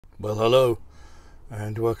Well, hello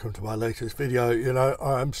and welcome to my latest video. You know,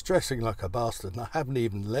 I'm stressing like a bastard and I haven't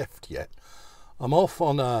even left yet. I'm off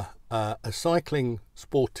on a cycling,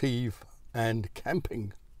 sportive and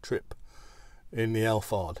camping trip in the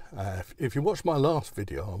Alphard. If you watched my last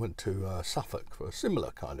video, I went to Suffolk for a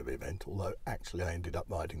similar kind of event, although actually I ended up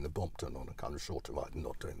riding the Brompton on a kind of shorter ride and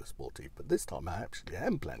not doing the sportive. But this time I actually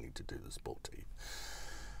am planning to do the sportive.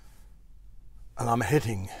 And I'm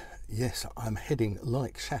heading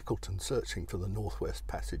like Shackleton searching for the Northwest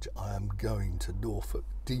Passage. I am going to Norfolk,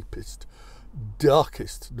 deepest,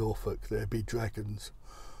 darkest Norfolk. There be dragons,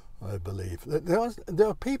 I believe. There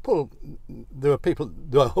are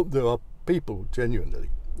people genuinely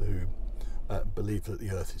who believe that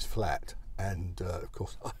the Earth is flat, and of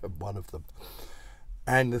course I am one of them.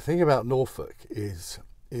 And the thing about Norfolk is,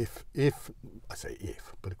 if I say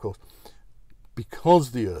if, but of course,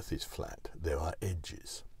 because the Earth is flat, there are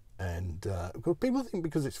edges. And people think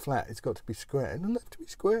because it's flat, it's got to be square. It doesn't have to be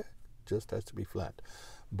square, it just has to be flat.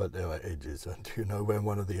 But there are edges, and you know where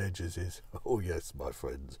one of the edges is? Oh yes, my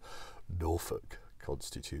friends, Norfolk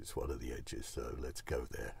constitutes one of the edges. So let's go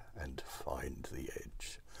there and find the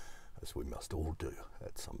edge, as we must all do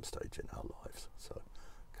at some stage in our lives. So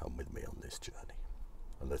come with me on this journey,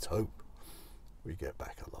 and let's hope we get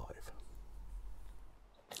back alive.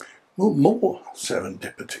 Well, more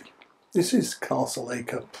serendipity. This is Castle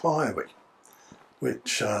Acre Priory,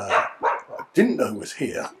 which I didn't know was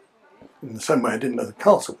here, in the same way I didn't know the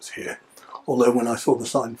castle was here, although when I saw the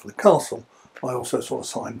sign for the castle, I also saw a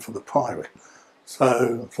sign for the priory.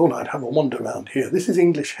 So I thought I'd have a wander around here. This is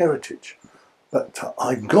English Heritage, but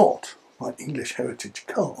I got my English Heritage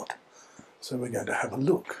card, so we're going to have a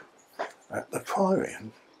look at the priory,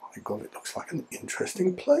 and my God, it looks like an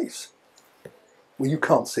interesting place. Well, you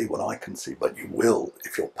can't see what I can see, but you will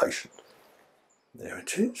if you're patient. There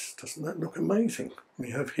it is. Doesn't that look amazing?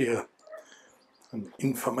 We have here an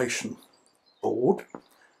information board,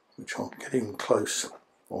 which I'm getting close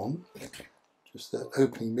on. Just that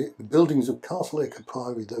opening bit. The buildings of Castle Acre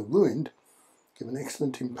Priory, though ruined, give an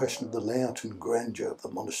excellent impression of the layout and grandeur of the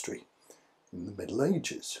monastery in the Middle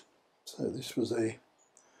Ages. So this was a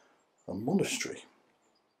monastery.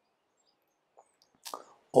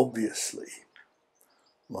 Obviously,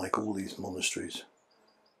 like all these monasteries,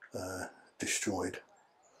 destroyed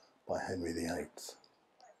by Henry VIII.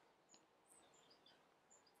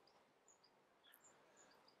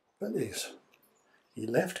 But he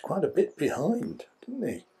left quite a bit behind, didn't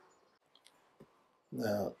he?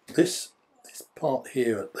 Now this part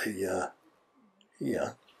here at the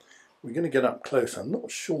here, we're going to get up close. I'm not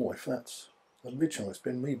sure if that's original. It's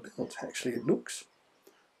been rebuilt. Actually, it looks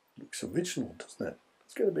original, doesn't it?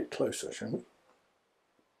 Let's get a bit closer, shall we?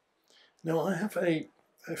 Now I have a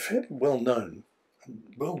fairly well-known and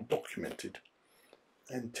well-documented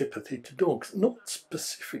antipathy to dogs. Not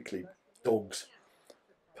specifically dogs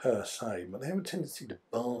per se, but they have a tendency to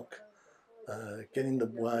bark, get in the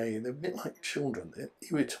way. They're a bit like children. They're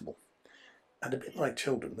irritable. And a bit like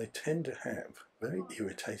children, they tend to have very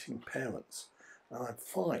irritating parents. And I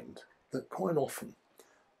find that quite often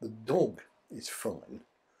the dog is fine,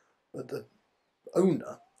 but the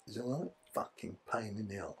owner is a right fucking pain in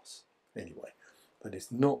the arse. Anyway, that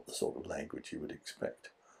is not the sort of language you would expect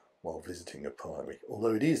while visiting a priory,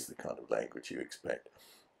 although it is the kind of language you expect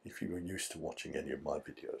if you were used to watching any of my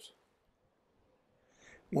videos.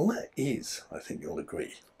 Well, that is, I think you'll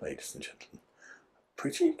agree, ladies and gentlemen,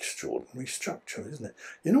 pretty extraordinary structure, isn't it?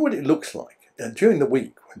 You know what it looks like? During the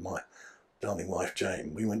week with my darling wife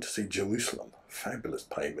Jane, we went to see Jerusalem, a fabulous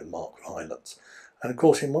play with Mark Rylance. And of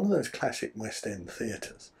course, in one of those classic West End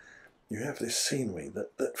theatres, you have this scenery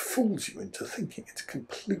that fools you into thinking it's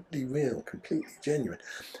completely real, completely genuine.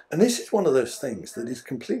 And this is one of those things that is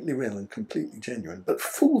completely real and completely genuine, but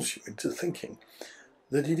fools you into thinking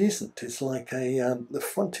that it isn't. It's like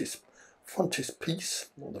the frontispiece,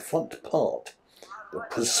 or the front part, the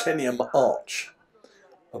proscenium arch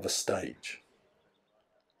of a stage.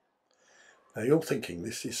 Now you're thinking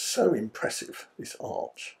this is so impressive, this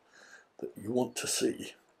arch, that you want to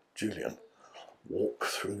see Julian walk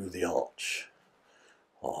through the arch.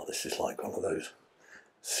 Oh, this is like one of those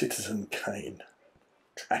Citizen Kane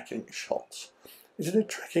tracking shots. Is it a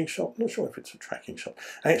tracking shot? I'm not sure if it's a tracking shot.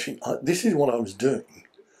 Actually, this is what I was doing.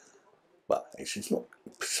 Well, actually, it's not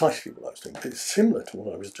precisely what I was doing, but it's similar to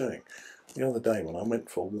what I was doing the other day when I went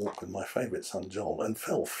for a walk with my favourite son Joel and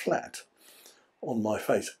fell flat on my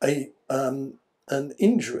face. An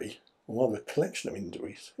injury, or rather a collection of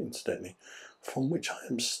injuries, incidentally, from which I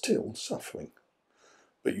am still suffering.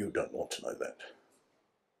 But you don't want to know that.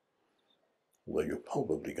 Although you're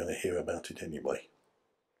probably going to hear about it anyway.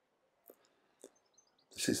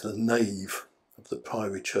 This is the nave of the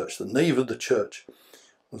Priory Church. The nave of the church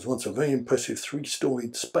was once a very impressive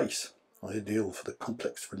 3-storied space, ideal for the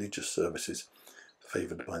complex religious services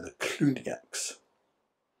favoured by the Cluniacs.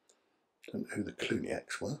 Don't know who the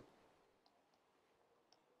Cluniacs were.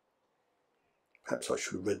 Perhaps I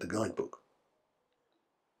should have read the guidebook.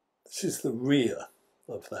 This is the rear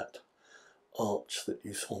of that arch that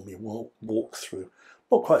you saw me walk through.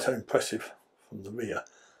 Not quite so impressive from the rear,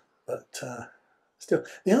 but still.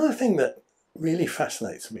 The other thing that really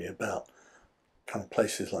fascinates me about kind of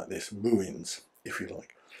places like this, ruins, if you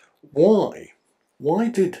like, why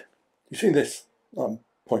did, you see this I'm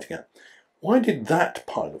pointing out, why did that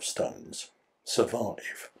pile of stones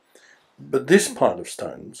survive, but this pile of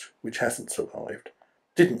stones, which hasn't survived,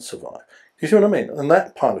 didn't survive? You see what I mean? And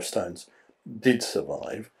that pile of stones did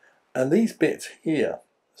survive, and these bits here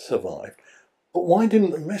survived, but why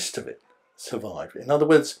didn't the rest of it survive? In other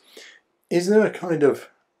words, is there a kind of,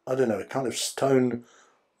 I don't know, a kind of stone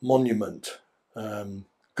monument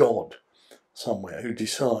god somewhere who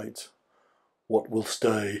decides what will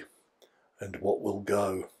stay and what will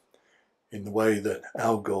go, in the way that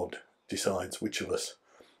our God decides which of us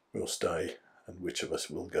will stay and which of us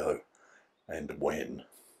will go and when?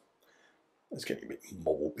 It's getting a bit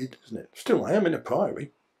morbid, isn't it? Still, I am in a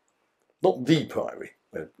priory. Not the priory,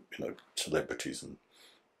 where, you know, celebrities and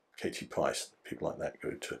Katie Price, people like that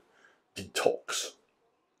go to detox.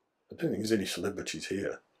 I don't think there's any celebrities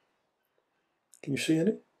here. Can you see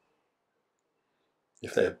any?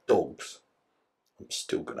 If they have dogs, I'm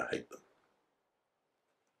still going to hate them.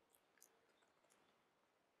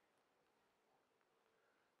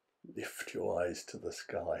 Lift your eyes to the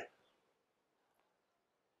sky.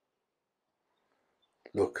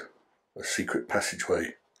 Look, a secret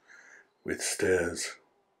passageway with stairs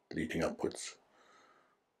leading upwards.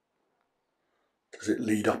 Does it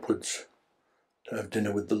lead upwards to have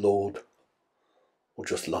dinner with the Lord, or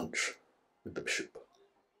just lunch with the bishop?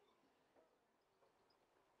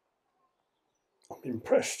 I'm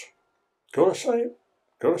impressed. Gotta say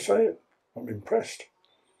it. I'm impressed.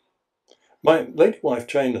 My lady wife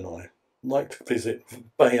Jane and I like to visit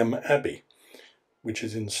Bayham Abbey, which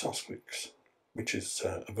is in Sussex, which is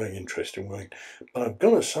a very interesting ruin. But I've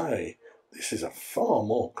got to say, this is a far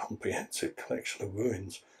more comprehensive collection of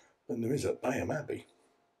ruins than there is at Bayham Abbey.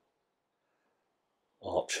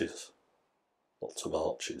 Arches, lots of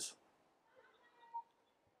arches.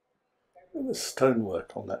 And the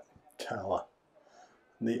stonework on that tower,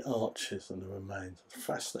 and the arches and the remains.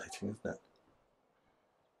 Fascinating, isn't it?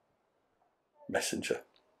 Messenger,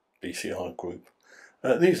 BCR group.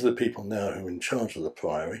 These are the people now who are in charge of the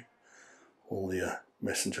priory. All the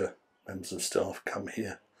messenger members of staff come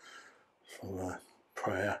here for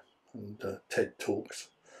prayer and TED talks,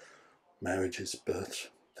 marriages, births,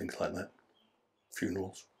 things like that,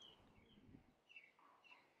 funerals.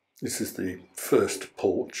 This is the first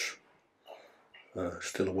porch,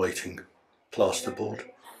 still awaiting plasterboard.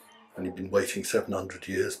 Only been waiting 700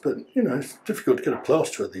 years, but you know, it's difficult to get a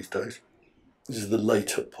plasterer these days. This is the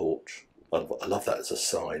later porch. I love that as a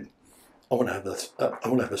sign. I want to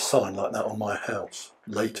have a sign like that on my house.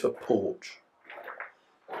 Later porch.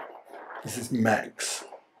 This is Max.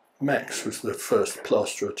 Max was the first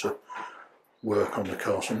plasterer to work on the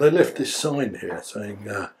castle. They left this sign here saying,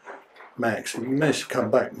 Max, you managed to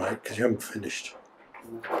come back, mate, because you haven't finished.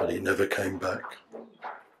 But he never came back.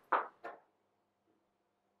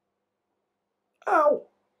 Ow!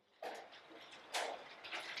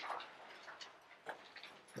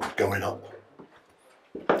 I'm going up.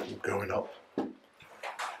 I'm going up.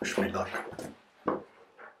 Wish me luck.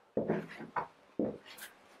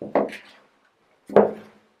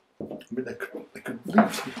 I mean, they could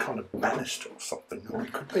leave some kind of banister or something. I mean,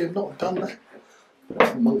 could they have not done that?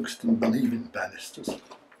 The monks didn't believe in banisters.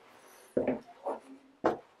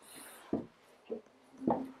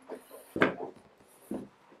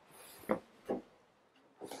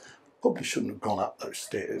 Probably shouldn't have gone up those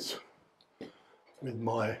stairs with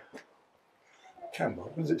my camera.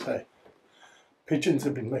 What does it say? Pigeons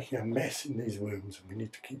have been making a mess in these rooms and we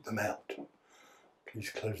need to keep them out. Please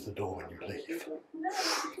close the door when you leave.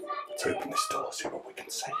 Let's open this door, see what we can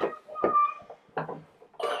see.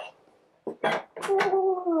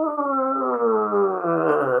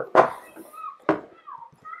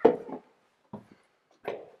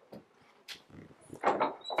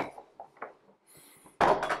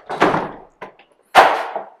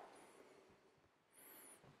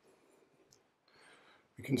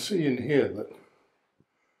 You can see in here that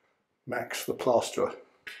Max the plasterer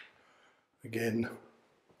again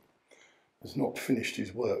has not finished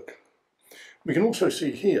his work. We can also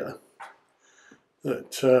see here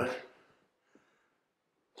that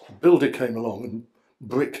builder came along and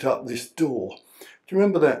bricked up this door. Do you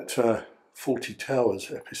remember that 40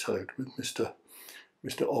 Towers episode with Mr.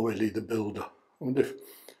 Orelli the builder? I wonder if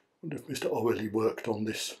Mr. Orelli worked on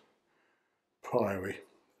this priory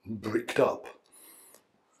and bricked up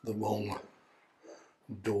the wrong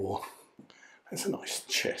door. That's a nice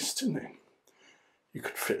chest, isn't it? You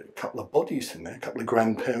could fit a couple of bodies in there, a couple of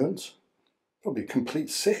grandparents, probably a complete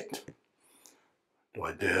set. Do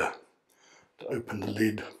I dare to open the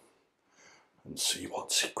lid and see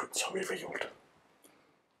what secrets are revealed?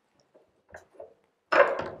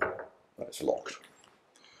 That's locked.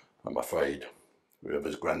 I'm afraid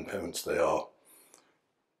whoever's grandparents they are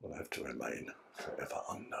will have to remain forever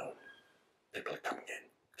unknown. People are coming in.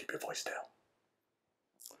 Keep your voice down.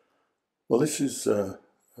 Well, this is the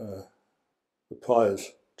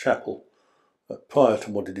Prior's Chapel prior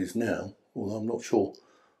to what it is now, although I'm not sure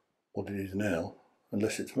what it is now,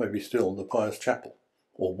 unless it's maybe still the Prior's Chapel,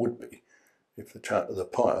 or would be if the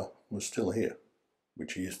Prior was still here,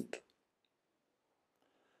 which he isn't.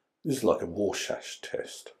 This is like a Rorschach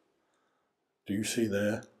test. Do you see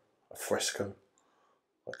there a fresco,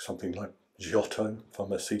 like something like Giotto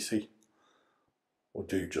from Assisi? Or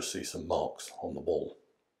do you just see some marks on the wall?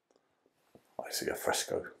 I see a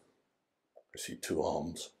fresco. I see two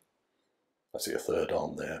arms. I see a third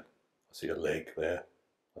arm there. I see a leg there.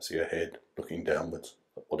 I see a head looking downwards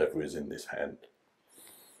at whatever is in this hand.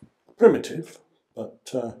 Primitive,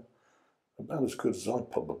 but about as good as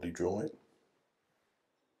I'd probably draw it.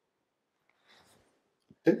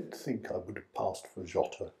 Didn't think I would have passed for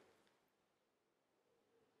Giotto.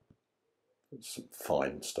 There's some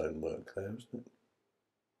fine stonework there, isn't it?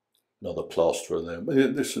 Another plasterer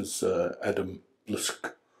there. This is Adam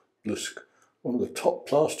Blusk, one of the top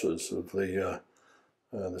plasterers of the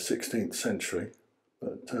 16th century,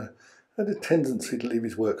 but had a tendency to leave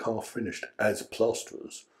his work half finished, as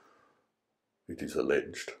plasterers, it is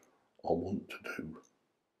alleged, are wont to do.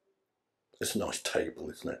 It's a nice table,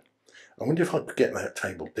 isn't it? I wonder if I could get that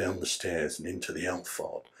table down the stairs and into the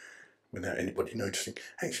Alphard without anybody noticing.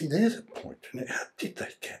 Actually, there's a point in it. How did they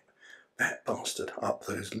get that bastard up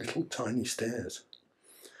those little tiny stairs?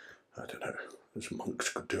 I don't know. Those monks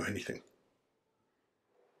could do anything.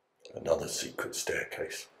 Another secret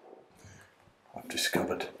staircase I've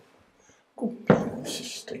discovered. Oh, this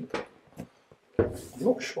is steep. I'm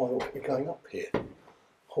not sure I ought to be going up here,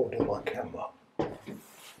 holding my camera.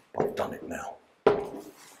 I've done it now.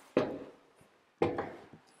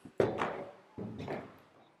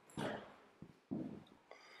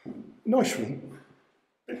 Nice room,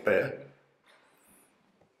 bit bare.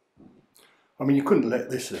 I mean, you couldn't let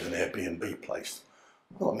this as an Airbnb place,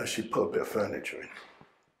 not unless you put a bit of furniture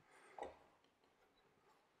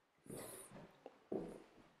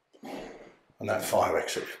in. And that fire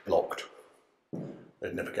exit is blocked.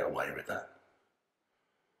 They'd never get away with that.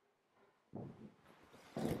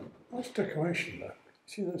 Nice decoration though.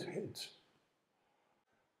 See those heads?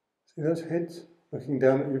 See those heads looking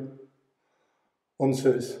down at you? One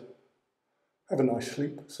says, "Have a nice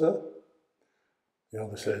sleep, sir." The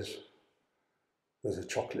other says, "There's a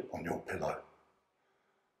chocolate on your pillow."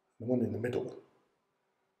 The one in the middle,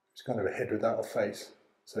 it's kind of a head without a face,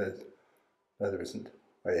 says, "No, there isn't.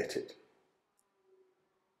 I ate it."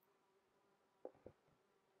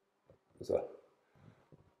 There's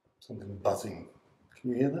something buzzing.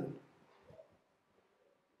 Can you hear that?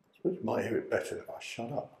 I suppose you might hear it better if I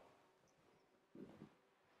shut up.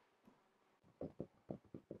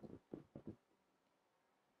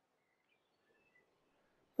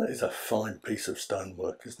 That is a fine piece of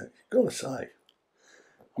stonework, isn't it? You've got to say.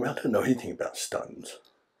 I mean, I don't know anything about stones.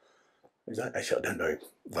 Actually, I don't know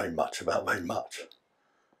very much about very much.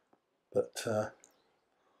 But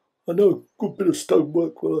I know a good bit of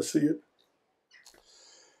stonework when I see it.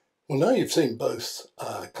 Well, now you've seen both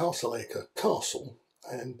Castle Acre Castle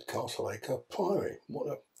and Castle Acre Priory. What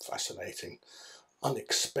a fascinating,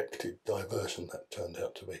 unexpected diversion that turned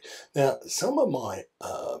out to be. Now, some of my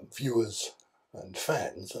viewers and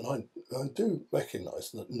fans, and I do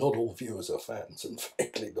recognise that not all viewers are fans, and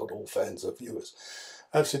frankly not all fans are viewers,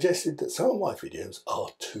 have suggested that some of my videos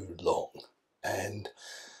are too long. And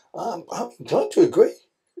I'm inclined to agree,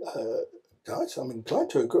 guys, I'm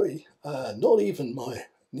inclined to agree. Not even my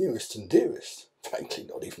nearest and dearest, frankly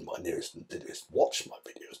not even my nearest and dearest watch my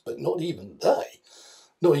videos, but not even they,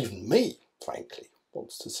 not even me, frankly,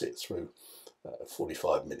 wants to sit through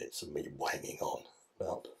 45 minutes of me wanging on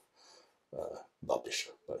about rubbish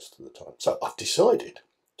most of the time. So I've decided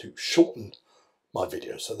to shorten my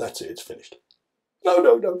video, so that's it, it's finished.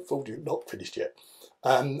 No, fooled you, not finished yet.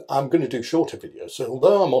 I'm going to do shorter videos. So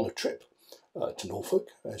although I'm on a trip to Norfolk.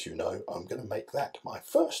 As you know, I'm going to make that my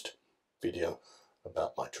first video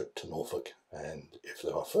about my trip to Norfolk, and if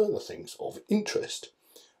there are further things of interest,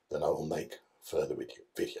 then I will make further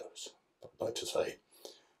videos. But I'd like to say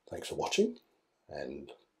thanks for watching,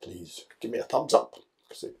 and please give me a thumbs up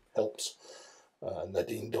because it helps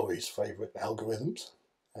Nadine Dory's favourite algorithms,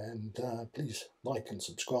 and please like and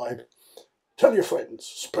subscribe. Tell your friends,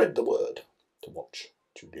 spread the word to watch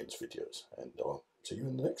Julian's videos, and I'll see you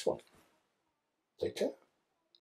in the next one. Take care.